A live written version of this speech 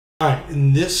All right,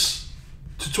 in this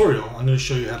tutorial, I'm going to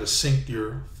show you how to sync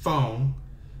your phone,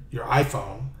 your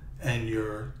iPhone, and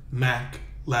your Mac,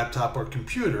 laptop, or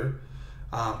computer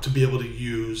to be able to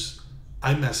use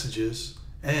iMessages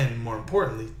and, more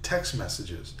importantly, text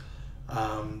messages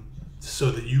so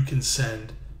that you can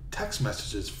send text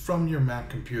messages from your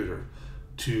Mac computer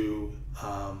to,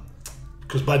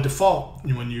 because by default,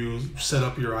 when you set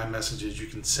up your iMessages, you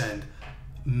can send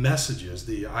messages,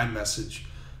 the iMessage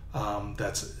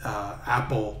that's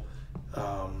Apple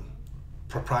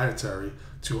proprietary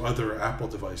to other Apple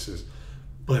devices.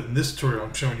 But in this tutorial,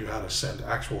 I'm showing you how to send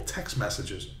actual text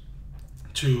messages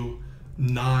to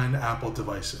non-Apple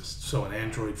devices, so an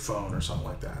Android phone or something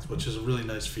like that, which is a really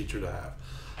nice feature to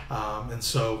have. And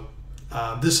so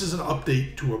this is an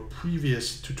update to a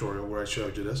previous tutorial where I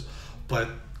showed you this, but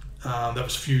that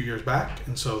was a few years back,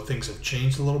 and so things have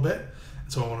changed a little bit.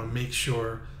 And so I want to make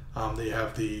sure that you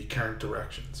have the current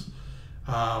directions.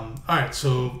 All right,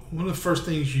 so one of the first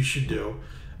things you should do,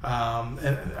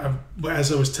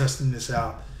 as I was testing this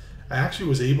out, I actually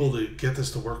was able to get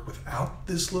this to work without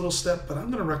this little step, but I'm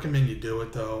going to recommend you do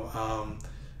it though.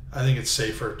 I think it's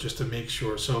safer just to make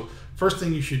sure. So first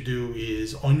thing you should do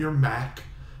is on your Mac,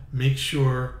 make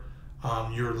sure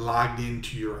you're logged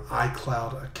into your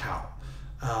iCloud account.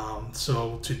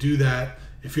 So to do that,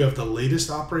 if you have the latest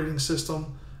operating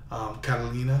system,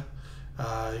 Catalina,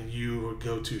 you would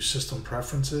go to System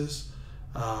Preferences,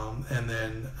 and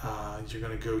then you're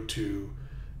going to go to,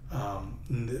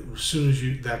 as soon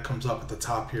as that comes up at the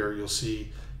top here, you'll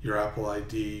see your Apple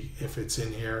ID if it's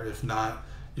in here. If not,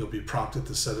 you'll be prompted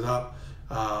to set it up.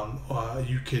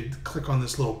 You could click on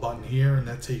this little button here, and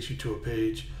that takes you to a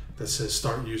page that says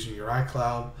Start Using Your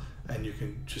iCloud, and you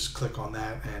can just click on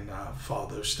that and follow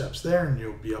those steps there, and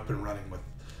you'll be up and running with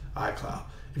iCloud.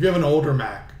 If you have an older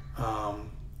Mac,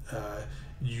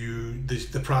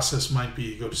 the process might be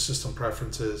you go to System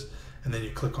Preferences, and then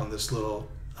you click on this little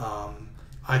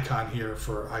icon here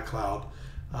for iCloud,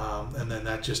 and then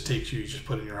that just takes you just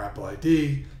put in your Apple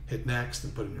ID, hit next,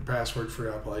 and put in your password for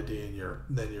your Apple ID, and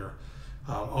you're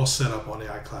all set up on the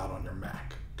iCloud on your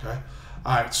Mac. Okay.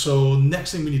 All right. So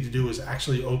next thing we need to do is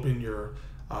actually open your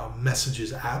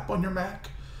Messages app on your Mac.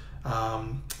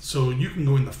 So you can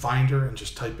go in the Finder and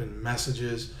just type in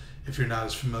Messages. If you're not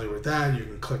as familiar with that, you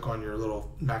can click on your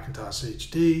little Macintosh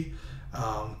HD,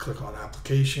 click on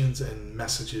Applications, and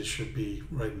Messages should be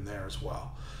right in there as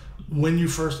well. When you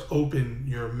first open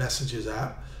your Messages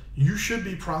app, you should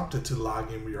be prompted to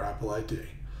log in with your Apple ID.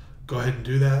 Go ahead and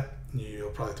do that. You'll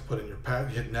probably have to put in your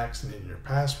hit next and in your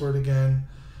password again.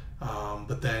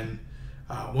 But then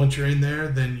once you're in there,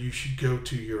 then you should go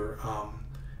to your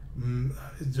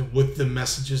with the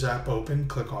Messages app open,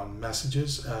 click on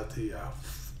Messages at the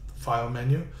File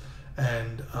menu,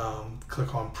 and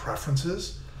click on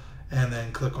Preferences, and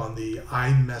then click on the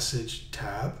iMessage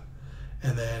tab,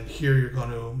 and then here you're going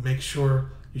to make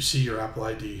sure you see your Apple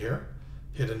ID here,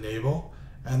 hit Enable,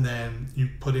 and then you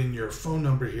put in your phone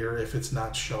number here if it's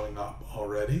not showing up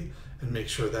already, and make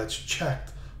sure that's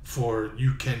checked for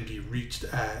you can be reached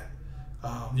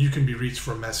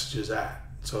for messages at.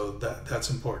 So that's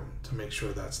important to make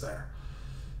sure that's there.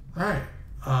 All right.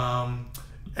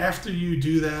 After you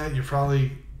do that, you probably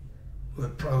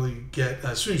get,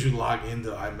 as soon as you log into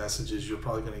iMessages, you're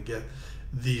probably going to get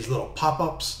these little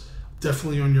pop-ups.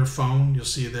 Definitely on your phone, you'll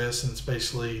see this, and it's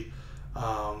basically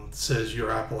says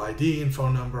your Apple ID and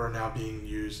phone number are now being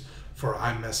used for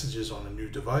iMessages on a new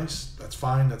device. That's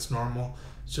fine. That's normal.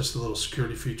 It's just a little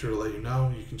security feature to let you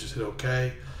know. You can just hit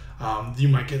OK. You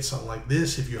might get something like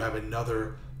this if you have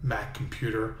another Mac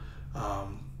computer,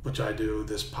 which I do.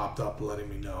 This popped up letting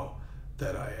me know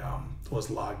that I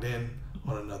was logged in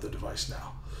on another device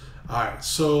now. All right,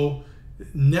 so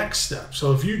next step.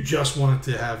 So if you just wanted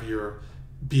to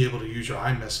be able to use your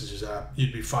iMessages app,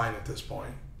 you'd be fine at this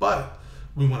point. But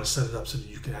we want to set it up so that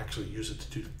you can actually use it to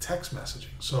do text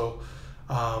messaging. So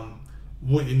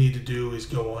what you need to do is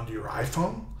go onto your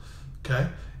iPhone, okay?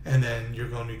 And then you're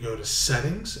going to go to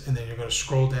Settings, and then you're going to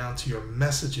scroll down to your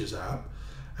Messages app,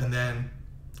 and then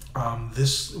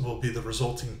this will be the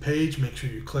resulting page. Make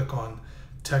sure you click on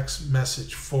Text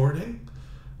Message Forwarding.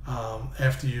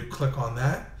 After you click on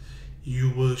that,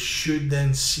 you should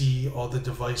then see all the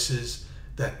devices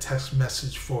that text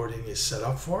message forwarding is set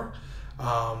up for.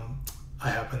 I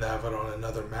happen to have it on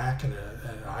another Mac and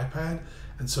an iPad,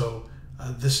 and so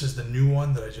this is the new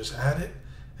one that I just added.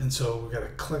 And so we got to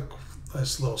click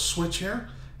this little switch here,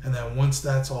 and then once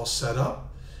that's all set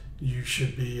up, you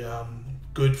should be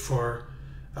good for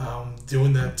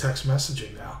doing that text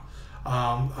messaging now.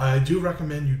 I do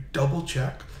recommend you double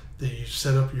check that you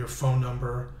set up your phone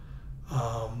number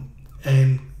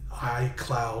and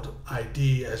iCloud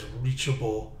ID as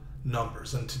reachable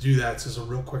numbers. And to do that, this is a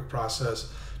real quick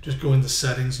process. Just go into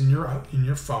settings in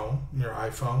your phone, your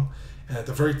iPhone, and at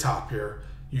the very top here,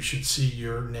 you should see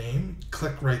your name.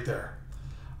 Click right there.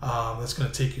 That's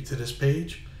going to take you to this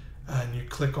page, and you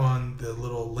click on the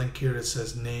little link here that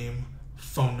says name,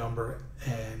 phone number,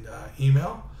 and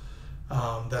email.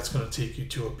 That's going to take you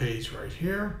to a page right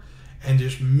here, and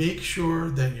just make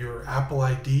sure that your Apple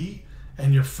ID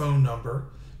and your phone number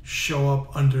show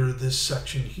up under this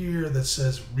section here that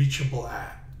says reachable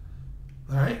at.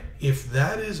 All right, if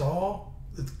that is all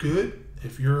that's good,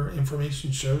 if your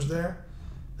information shows there,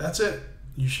 that's it.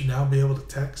 You should now be able to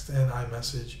text and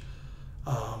iMessage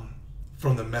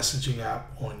from the messaging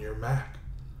app on your Mac.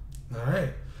 All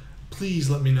right, please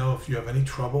let me know if you have any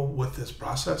trouble with this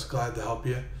process. Glad to help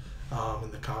you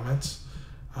in the comments.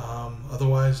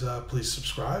 Otherwise, please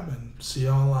subscribe and see you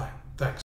online. Thanks.